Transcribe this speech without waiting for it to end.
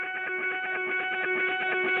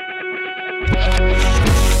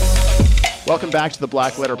Welcome back to the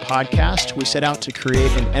Black Letter Podcast. We set out to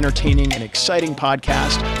create an entertaining and exciting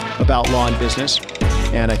podcast about law and business,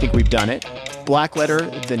 and I think we've done it. Black Letter,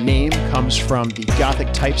 the name, comes from the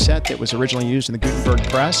Gothic typeset that was originally used in the Gutenberg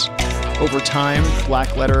press. Over time,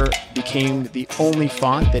 Black Letter became the only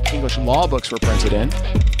font that English law books were printed in.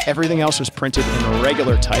 Everything else was printed in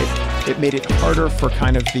regular type. It made it harder for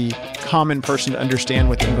kind of the common person to understand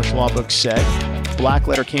what the English law books said. Black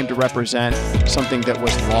Letter came to represent something that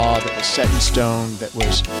was law, that was set in stone, that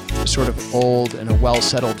was sort of old and a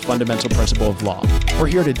well-settled fundamental principle of law. We're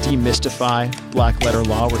here to demystify Black Letter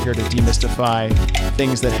law. We're here to demystify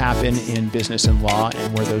things that happen in business and law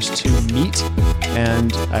and where those two meet.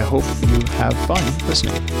 And I hope you have fun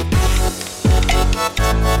listening.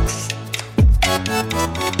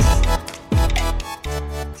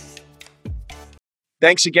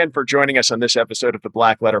 Thanks again for joining us on this episode of the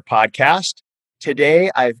Black Letter Podcast. Today,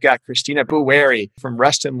 I've got Christina Bouhoueri from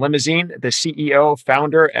Reston Limousine, the CEO,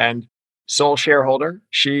 founder, and sole shareholder.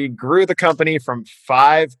 She grew the company from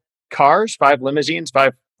 5 cars, 5 limousines,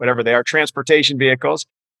 5 whatever they are, transportation vehicles,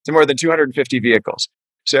 to more than 250 vehicles.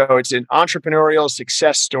 So it's an entrepreneurial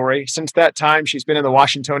success story. Since that time, she's been in the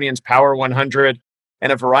Washingtonians Power 100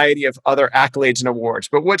 and a variety of other accolades and awards.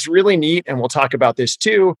 But what's really neat, and we'll talk about this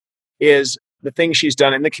too, is the things she's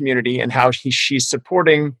done in the community and how she's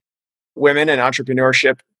supporting women and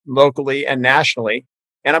entrepreneurship locally and nationally.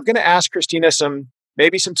 And I'm going to ask Christina some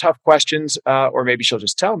tough questions, or maybe she'll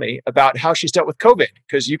just tell me about how she's dealt with COVID.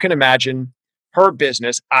 Because you can imagine her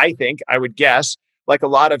business, I would guess, like a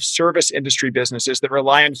lot of service industry businesses that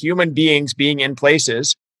rely on human beings being in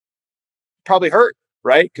places, probably hurt,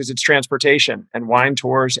 right? Because it's transportation and wine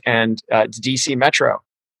tours and DC Metro.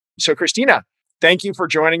 So Christina, thank you for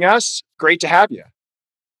joining us. Great to have you.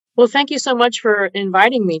 Well, thank you so much for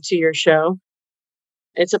inviting me to your show.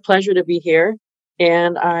 It's a pleasure to be here.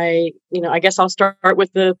 And I guess I'll start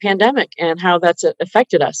with the pandemic and how that's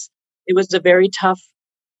affected us. It was a very tough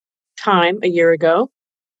time a year ago.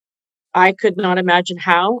 I could not imagine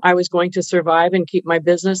how I was going to survive and keep my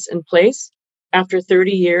business in place. After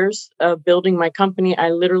 30 years of building my company, I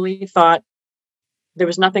literally thought there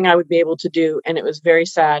was nothing I would be able to do. And it was very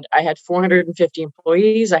sad. I had 450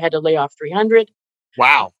 employees. I had to lay off 300.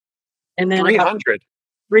 Wow. And then 300.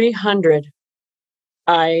 300.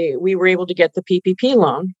 We were able to get the PPP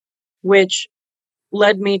loan, which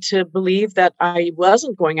led me to believe that I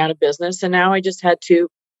wasn't going out of business. And now I just had to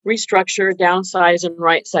restructure, downsize, and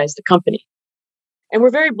right-size the company. And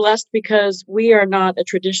we're very blessed because we are not a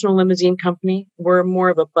traditional limousine company. We're more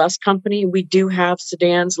of a bus company. We do have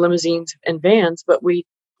sedans, limousines, and vans, but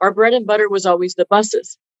our bread and butter was always the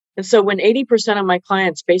buses. And so when 80% of my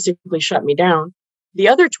clients basically shut me down, the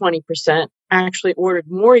other 20% actually ordered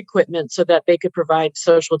more equipment so that they could provide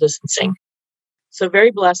social distancing. So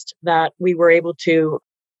very blessed that we were able to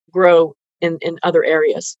grow in other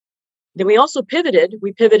areas. Then we also pivoted.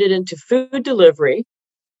 We pivoted into food delivery.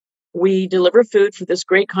 We deliver food for this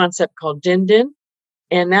great concept called Din Din.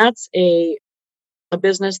 And that's a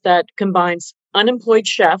business that combines unemployed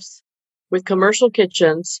chefs with commercial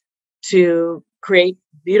kitchens to create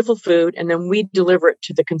beautiful food. And then we deliver it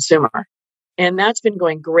to the consumer. And that's been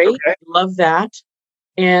going great. Okay. Love that.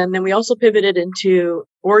 And then we also pivoted into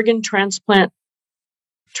organ transplant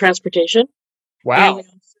transportation. Wow. And we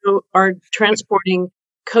also are transporting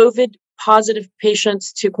COVID positive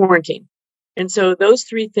patients to quarantine. And so those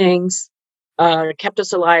 3 things kept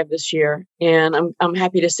us alive this year. And I'm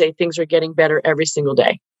happy to say things are getting better every single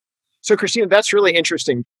day. So Christina, that's really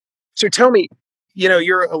interesting. So tell me,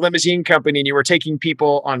 you're a limousine company and you were taking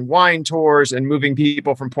people on wine tours and moving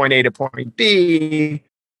people from point A to point B.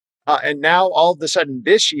 And now all of a sudden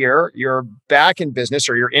this year, you're back in business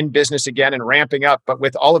or you're in business again and ramping up, but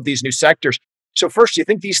with all of these new sectors. So first, do you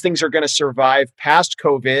think these things are going to survive past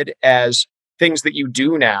COVID as things that you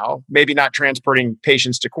do now? Maybe not transporting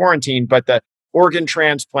patients to quarantine, but the organ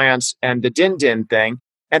transplants and the Din Din thing.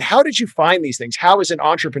 And how did you find these things? How, as an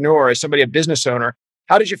entrepreneur, as somebody, a business owner,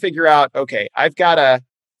 how did you figure out, okay,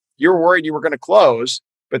 you're worried you were going to close,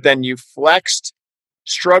 but then you flexed,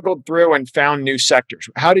 struggled through and found new sectors.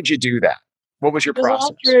 How did you do that? What was your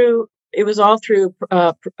process? It was all through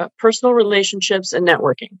personal relationships and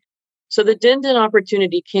networking. So the Din Din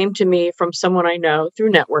opportunity came to me from someone I know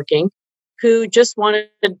through networking who just wanted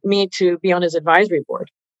me to be on his advisory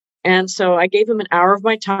board. And so I gave him an hour of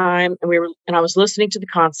my time and I was listening to the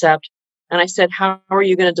concept and I said, how are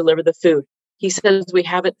you going to deliver the food? He says, we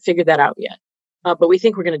haven't figured that out yet, but we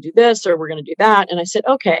think we're going to do this or we're going to do that. And I said,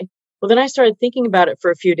 okay. Well, then I started thinking about it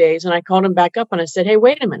for a few days and I called him back up and I said, hey,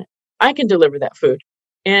 wait a minute, I can deliver that food.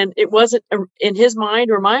 And it wasn't in his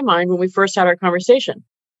mind or my mind when we first had our conversation.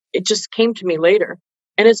 it just came to me later.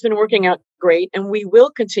 And it's been working out great. And we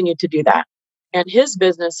will continue to do that. And his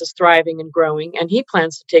business is thriving and growing, and he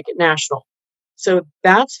plans to take it national. So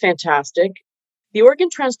that's fantastic. The organ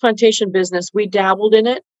transplantation business, we dabbled in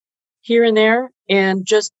it here and there and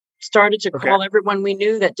just started to call everyone we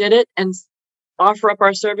knew that did it and offer up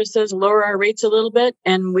our services, lower our rates a little bit.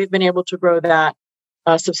 And we've been able to grow that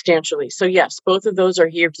substantially. So yes, both of those are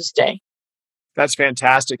here to stay. That's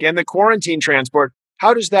fantastic. And the quarantine transport,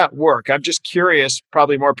 how does that work? I'm just curious,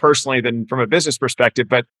 probably more personally than from a business perspective,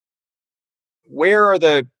 but where are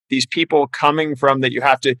these people coming from that you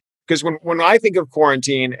have to, because when I think of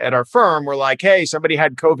quarantine at our firm, we're like, hey, somebody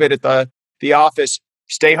had COVID at the office,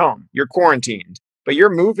 stay home, you're quarantined, but you're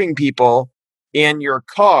moving people in your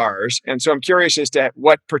cars. And so I'm curious as to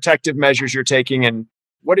what protective measures you're taking and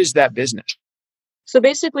what is that business? So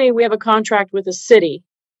basically we have a contract with a city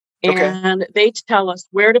and they tell us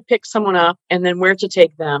where to pick someone up and then where to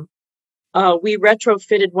take them. We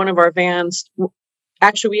retrofitted one of our vans.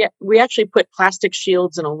 Actually, we actually put plastic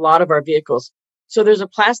shields in a lot of our vehicles. So there's a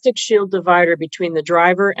plastic shield divider between the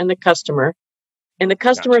driver and the customer. And the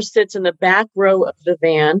customer sits in the back row of the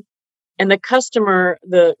van. And the customer,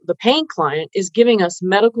 the paying client, is giving us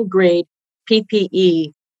medical grade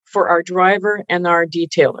PPE for our driver and our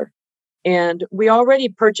detailer. And we already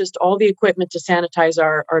purchased all the equipment to sanitize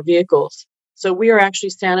our vehicles. So we are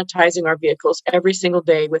actually sanitizing our vehicles every single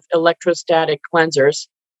day with electrostatic cleansers.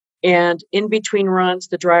 And in between runs,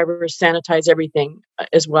 the drivers sanitize everything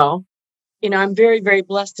as well. I'm very, very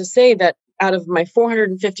blessed to say that out of my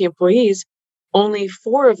 450 employees, only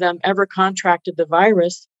 4 of them ever contracted the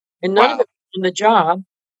virus, and none of them in the job,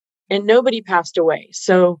 and nobody passed away.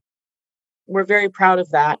 So we're very proud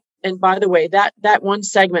of that. And by the way, that one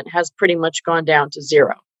segment has pretty much gone down to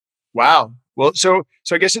 0. Wow. Well, so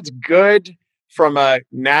I guess it's good from a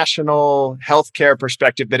national healthcare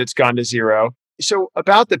perspective that it's gone to 0. So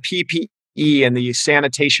about the PPE and the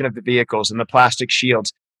sanitation of the vehicles and the plastic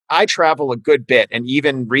shields, I travel a good bit. And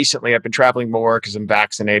even recently, I've been traveling more because I'm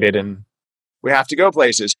vaccinated and we have to go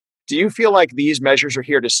places. Do you feel like these measures are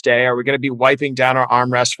here to stay? Are we going to be wiping down our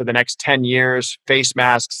armrests for the next 10 years, face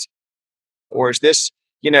masks? Or is this,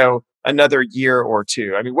 another year or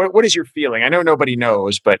two? I mean, what is your feeling? I know nobody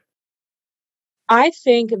knows, but. I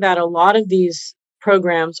think that a lot of these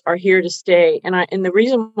programs are here to stay. And the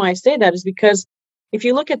reason why I say that is because if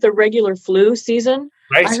you look at the regular flu season,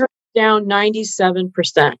 I heard it's down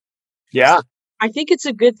 97%. Yeah. So I think it's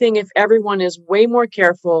a good thing if everyone is way more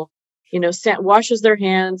careful, washes their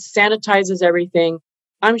hands, sanitizes everything.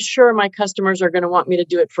 I'm sure my customers are going to want me to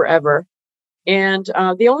do it forever. And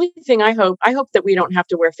the only thing I hope that we don't have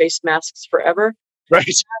to wear face masks forever. Right.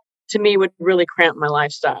 That, to me, would really cramp my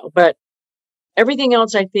lifestyle. But everything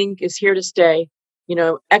else, I think, is here to stay.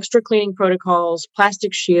 Extra cleaning protocols,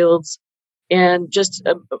 plastic shields, and just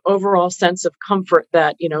an overall sense of comfort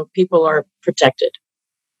that, people are protected.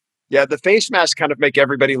 Yeah, the face masks kind of make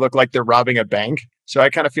everybody look like they're robbing a bank. So I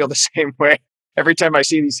kind of feel the same way every time I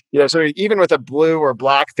see these, so even with a blue or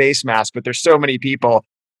black face mask, but there's so many people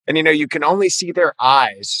and, you can only see their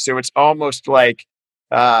eyes. So it's almost like,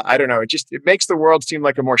 I don't know, it makes the world seem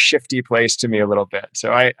like a more shifty place to me a little bit.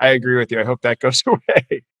 So I agree with you. I hope that goes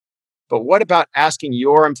away. But what about asking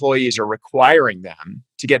your employees or requiring them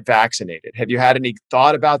to get vaccinated? Have you had any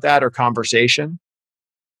thought about that or conversation?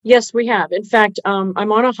 Yes, we have. In fact, I'm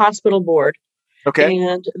on a hospital board. Okay.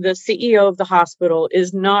 And the CEO of the hospital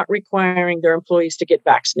is not requiring their employees to get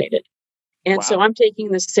vaccinated. And so I'm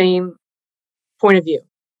taking the same point of view.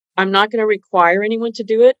 I'm not going to require anyone to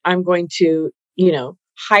do it. I'm going to,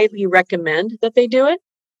 highly recommend that they do it.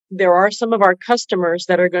 There are some of our customers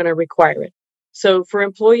that are going to require it. So for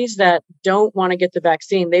employees that don't want to get the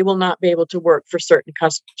vaccine, they will not be able to work for certain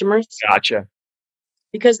customers. Gotcha.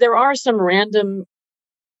 Because there are some random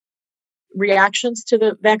reactions to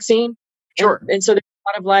the vaccine. Sure. And so there's a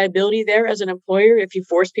lot of liability there as an employer. If you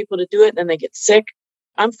force people to do it, then they get sick.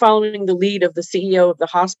 I'm following the lead of the CEO of the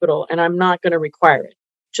hospital, and I'm not going to require it.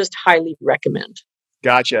 Just highly recommend.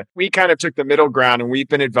 Gotcha. We kind of took the middle ground and we've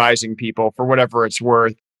been advising people for whatever it's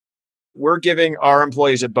worth. We're giving our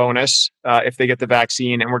employees a bonus if they get the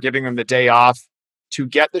vaccine, and we're giving them the day off to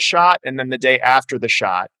get the shot and then the day after the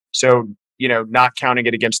shot. So, not counting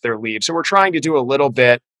it against their leave. So we're trying to do a little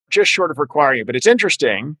bit just short of requiring it. But it's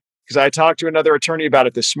interesting because I talked to another attorney about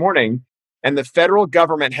it this morning, and the federal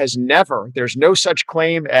government has there's no such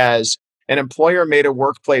claim as an employer made a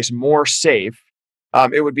workplace more safe.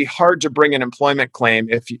 It would be hard to bring an employment claim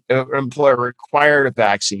if an employer required a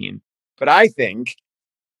vaccine. But I think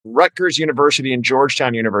Rutgers University and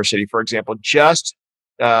Georgetown University, for example, just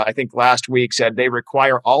I think last week said they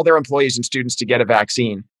require all their employees and students to get a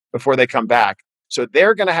vaccine. before they come back. So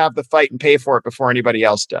they're going to have the fight and pay for it before anybody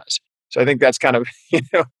else does. So I think that's kind of,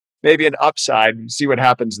 maybe an upside. See what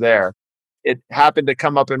happens there. It happened to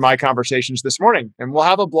come up in my conversations this morning, and we'll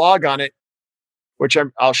have a blog on it, which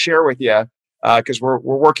I'll share with you because we're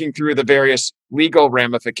working through the various legal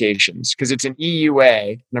ramifications because it's an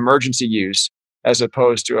EUA, an emergency use, as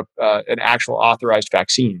opposed to an actual authorized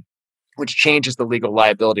vaccine, which changes the legal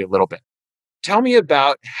liability a little bit. Tell me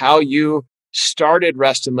about how you started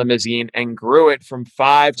Reston Limousine and grew it from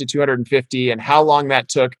 5 to 250 and how long that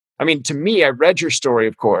took. I mean, to me, I read your story,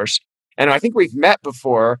 of course, and I think we've met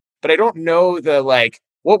before, but I don't know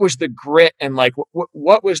what was the grit and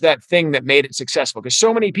what was that thing that made it successful? Because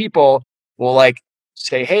so many people will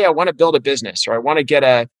say, hey, I want to build a business, or I want to get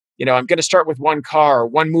I'm going to start with one car or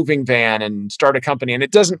one moving van and start a company. And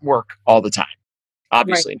it doesn't work all the time.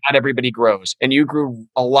 Obviously, Not everybody grows, and you grew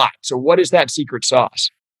a lot. So what is that secret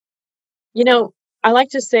sauce? I like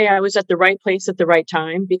to say I was at the right place at the right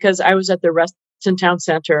time because I was at the Reston Town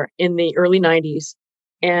Center in the early 90s.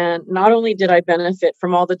 And not only did I benefit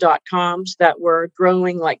from all the .coms that were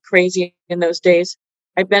growing like crazy in those days,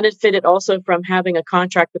 I benefited also from having a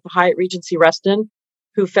contract with the Hyatt Regency Reston,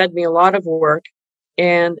 who fed me a lot of work.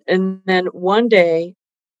 And then one day,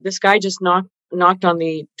 this guy just knocked on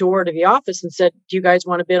the door to the office and said, do you guys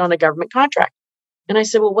want to bid on a government contract? And I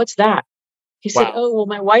said, well, what's that? He said, oh, well,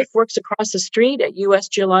 my wife works across the street at U.S.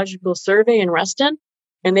 Geological Survey in Reston,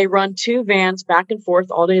 and they run 2 vans back and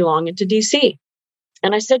forth all day long into D.C.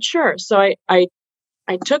 And I said, sure. So I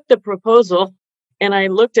took the proposal and I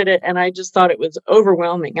looked at it and I just thought it was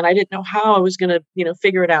overwhelming. And I didn't know how I was going to,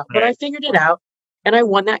 figure it out. But I figured it out and I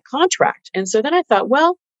won that contract. And so then I thought,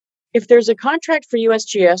 well, if there's a contract for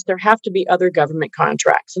USGS, there have to be other government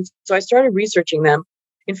contracts. And so I started researching them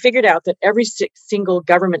and figured out that every single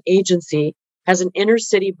government agency has an inner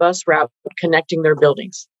city bus route connecting their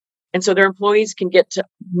buildings. And so their employees can get to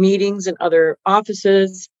meetings and other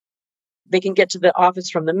offices. They can get to the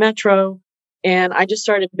office from the metro. And I just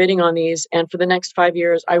started bidding on these. And for the next 5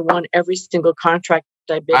 years, I won every single contract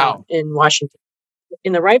I bid on in Washington,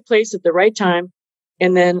 in the right place at the right time.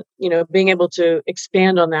 And then, being able to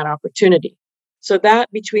expand on that opportunity. So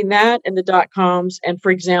that between that and the .coms, and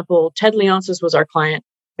for example, Ted Leonsis was our client,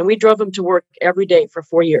 and we drove him to work every day for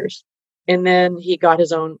 4 years. And then he got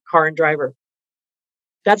his own car and driver.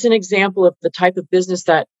 That's an example of the type of business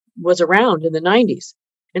that was around in the 90s.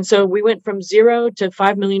 And so we went from 0 to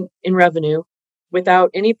 5 million in revenue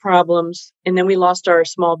without any problems. And then we lost our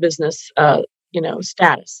small business,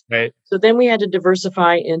 status. Right. So then we had to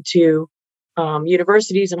diversify into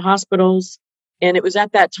universities and hospitals. And it was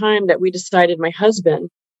at that time that we decided my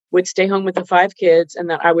husband would stay home with the 5 kids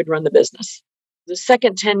and that I would run the business. The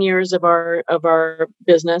second 10 years of our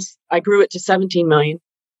business, I grew it to 17 million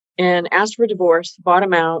and asked for divorce, bought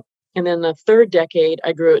him out. And then the third decade,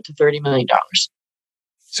 I grew it to $30 million.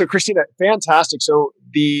 So Christina, fantastic. So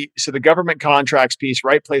the government contracts piece,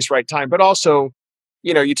 right place, right time, but also,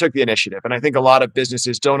 you took the initiative. And I think a lot of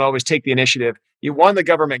businesses don't always take the initiative. You won the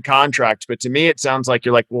government contract, but to me, it sounds like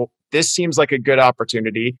you're like, well, this seems like a good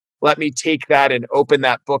opportunity. Let me take that and open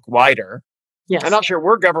that book wider. Yes. And I'm sure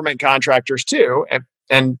we're government contractors too.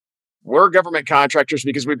 And we're government contractors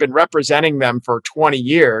because we've been representing them for 20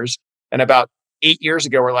 years. And about 8 years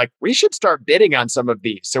ago, we're like, we should start bidding on some of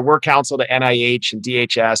these. So we're counsel to NIH and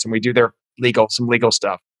DHS, and we do some legal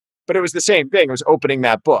stuff. But it was the same thing. It was opening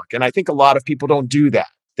that book. And I think a lot of people don't do that.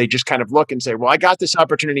 They just kind of look and say, well, I got this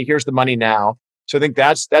opportunity. Here's the money now. So I think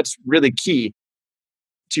that's really key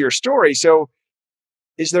to your story. So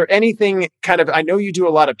is there anything I know you do a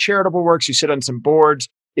lot of charitable works, you sit on some boards.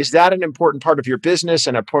 Is that an important part of your business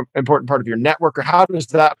and an important part of your network, or how does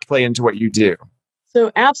that play into what you do?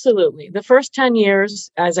 So absolutely. The first 10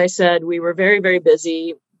 years, as I said, we were very, very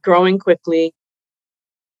busy, growing quickly.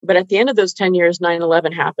 But at the end of those 10 years,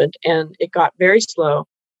 9/11 happened and it got very slow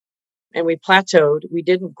and we plateaued. We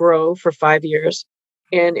didn't grow for 5 years.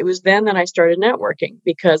 And it was then that I started networking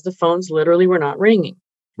because the phones literally were not ringing.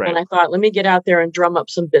 Right. And I thought, let me get out there and drum up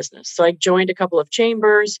some business. So I joined a couple of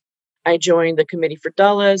chambers. I joined the Committee for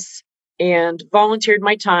Dulles and volunteered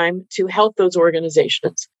my time to help those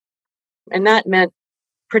organizations. And that meant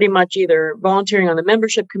pretty much either volunteering on the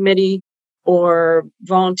membership committee or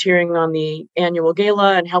volunteering on the annual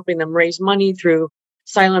gala and helping them raise money through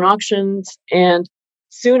silent auctions. And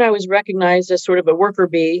soon I was recognized as sort of a worker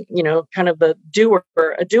bee, kind of a doer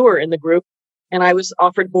in the group. And I was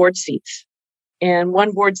offered board seats. And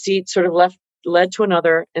one board seat sort of led to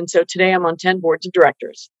another. And so today I'm on 10 boards of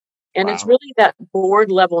directors. And It's really that board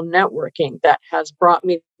level networking that has brought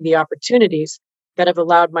me the opportunities that have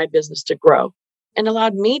allowed my business to grow and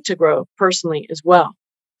allowed me to grow personally as well.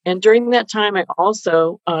 And during that time, I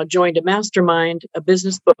also joined a mastermind, a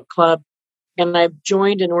business book club, and I've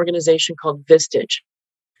joined an organization called Vistage.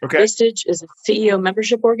 Okay. Vistage is a CEO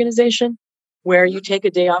membership organization where you take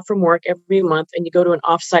a day off from work every month and you go to an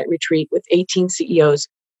offsite retreat with 18 CEOs.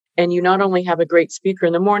 And you not only have a great speaker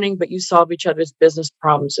in the morning, but you solve each other's business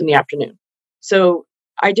problems in the afternoon. So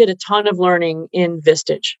I did a ton of learning in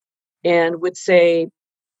Vistage and would say,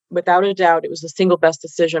 without a doubt, it was the single best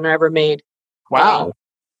decision I ever made. Wow.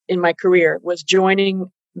 In my career was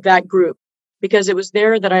joining that group because it was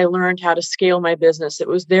there that I learned how to scale my business. It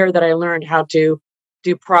was there that I learned how to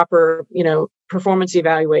do proper, performance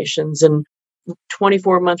evaluations and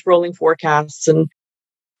 24-month rolling forecasts. And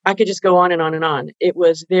I could just go on and on and on. It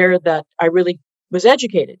was there that I really was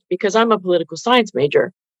educated because I'm a political science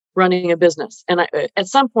major running a business. And at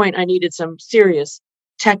some point, I needed some serious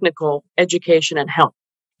technical education and help.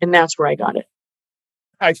 And that's where I got it.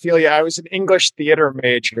 I feel you. I was an English theater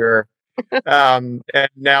major, and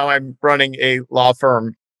now I'm running a law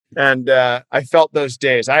firm. And I felt those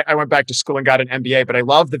days. I went back to school and got an MBA, but I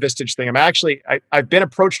love the Vistage thing. I've been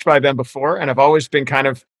approached by them before, and I've always been kind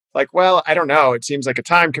of like, well, I don't know. It seems like a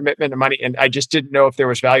time commitment and money, and I just didn't know if there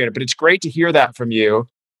was value in it. But it's great to hear that from you.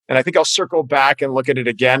 And I think I'll circle back and look at it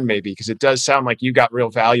again, maybe, because it does sound like you got real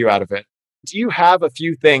value out of it. Do you have a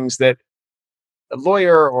few things that a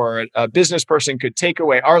lawyer or a business person could take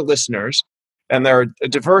away, our listeners, and they're a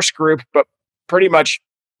diverse group, but pretty much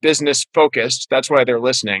business focused, that's why they're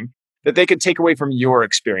listening, that they could take away from your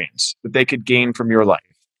experience, that they could gain from your life?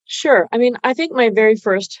 Sure. I mean, I think my very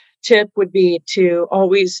first tip would be to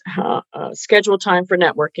always schedule time for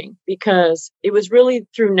networking, because it was really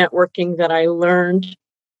through networking that I learned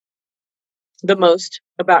the most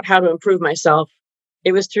about how to improve myself.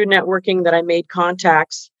 It was through networking that I made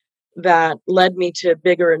contacts that led me to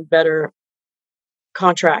bigger and better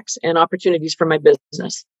contracts and opportunities for my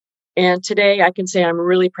business. And today I can say I'm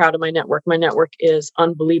really proud of my network. My network is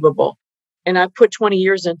unbelievable. And I've put 20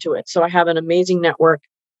 years into it. So I have an amazing network.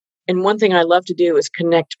 And one thing I love to do is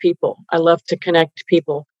connect people. I love to connect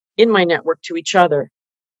people in my network to each other.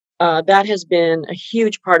 That has been a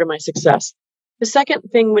huge part of my success. The second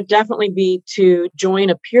thing would definitely be to join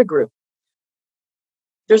a peer group.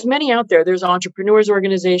 There's many out there. There's Entrepreneurs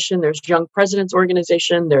Organization, there's Young Presidents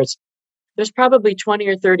Organization, there's probably 20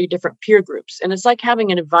 or 30 different peer groups. And it's like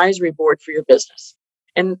having an advisory board for your business.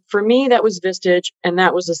 And for me, that was Vistage. And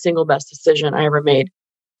that was the single best decision I ever made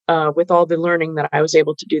with all the learning that I was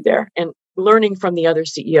able to do there. And learning from the other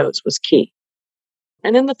CEOs was key.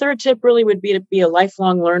 And then the third tip really would be to be a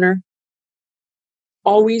lifelong learner.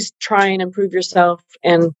 Always try and improve yourself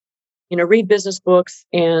and, read business books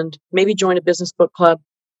and maybe join a business book club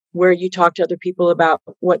where you talk to other people about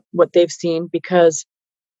what they've seen, because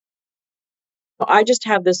I just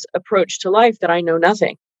have this approach to life that I know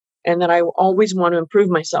nothing and that I always want to improve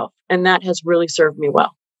myself. And that has really served me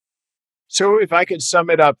well. So if I could sum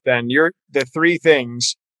it up, then the three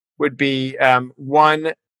things would be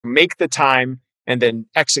one, make the time and then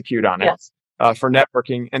execute on it. Yes. For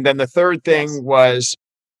networking. And then the third thing was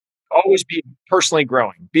always be personally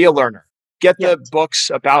growing, be a learner, get the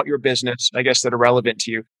books about your business, I guess, that are relevant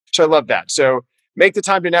to you. So I love that. So make the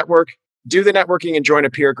time to network, do the networking and join a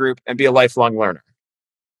peer group, and be a lifelong learner.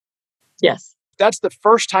 Yes. That's the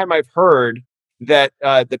first time I've heard that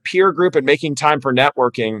the peer group and making time for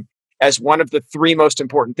networking as one of the three most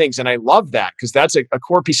important things. And I love that because that's a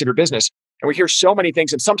core piece of your business. And we hear so many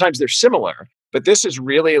things, and sometimes they're similar, but this is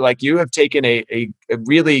really like you have taken a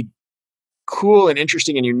really cool and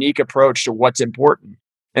interesting and unique approach to what's important.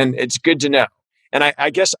 And it's good to know. And I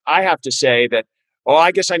guess I have to say that,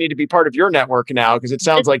 I guess I need to be part of your network now, because it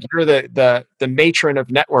sounds like you're the matron of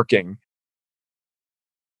networking.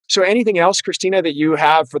 So anything else, Christina, that you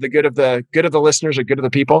have for the good of the listeners or good of the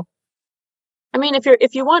people? I mean,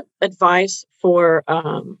 if you want advice for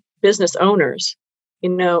business owners,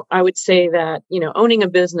 I would say that, owning a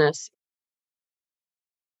business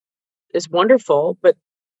is wonderful, but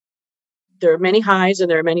there are many highs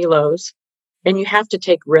and there are many lows, and you have to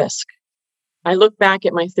take risk. I look back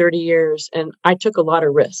at my 30 years and I took a lot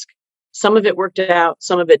of risk. Some of it worked out,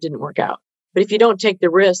 some of it didn't work out. But if you don't take the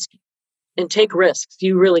risk and take risks,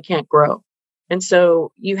 you really can't grow. And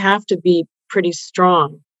so you have to be pretty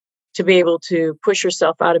strong to be able to push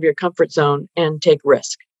yourself out of your comfort zone and take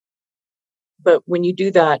risk. But when you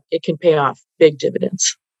do that, it can pay off big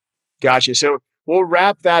dividends. Gotcha. So we'll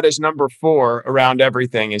wrap that as number 4 around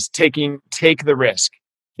everything is take the risk,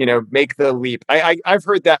 make the leap. I've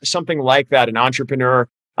heard that something like that, an entrepreneur.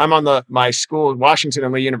 I'm on my school, Washington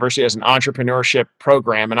and Lee University, has an entrepreneurship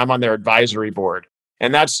program, and I'm on their advisory board.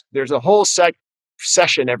 And there's a whole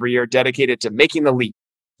session every year dedicated to making the leap.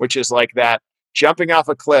 which is like that jumping off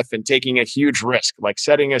a cliff and taking a huge risk, like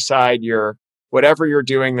setting aside your whatever you're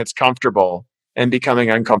doing that's comfortable and becoming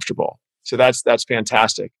uncomfortable. So that's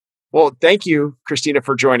fantastic. Well, thank you, Christina,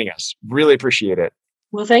 for joining us. Really appreciate it.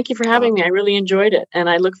 Well, thank you for having me. I really enjoyed it. And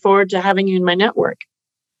I look forward to having you in my network.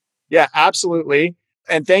 Yeah, absolutely.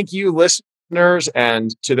 And thank you, listeners,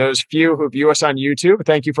 and to those few who view us on YouTube,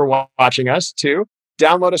 thank you for watching us too.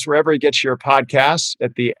 Download us wherever you get your podcasts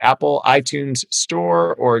at the Apple iTunes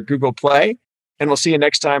Store or Google Play. And we'll see you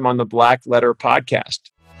next time on the Black Letter Podcast.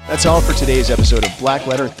 That's all for today's episode of Black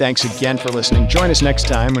Letter. Thanks again for listening. Join us next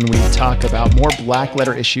time when we talk about more Black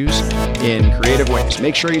Letter issues in creative ways.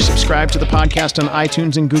 Make sure you subscribe to the podcast on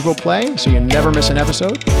iTunes and Google Play so you never miss an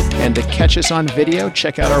episode. And to catch us on video,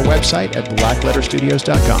 check out our website at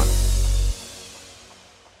blackletterstudios.com.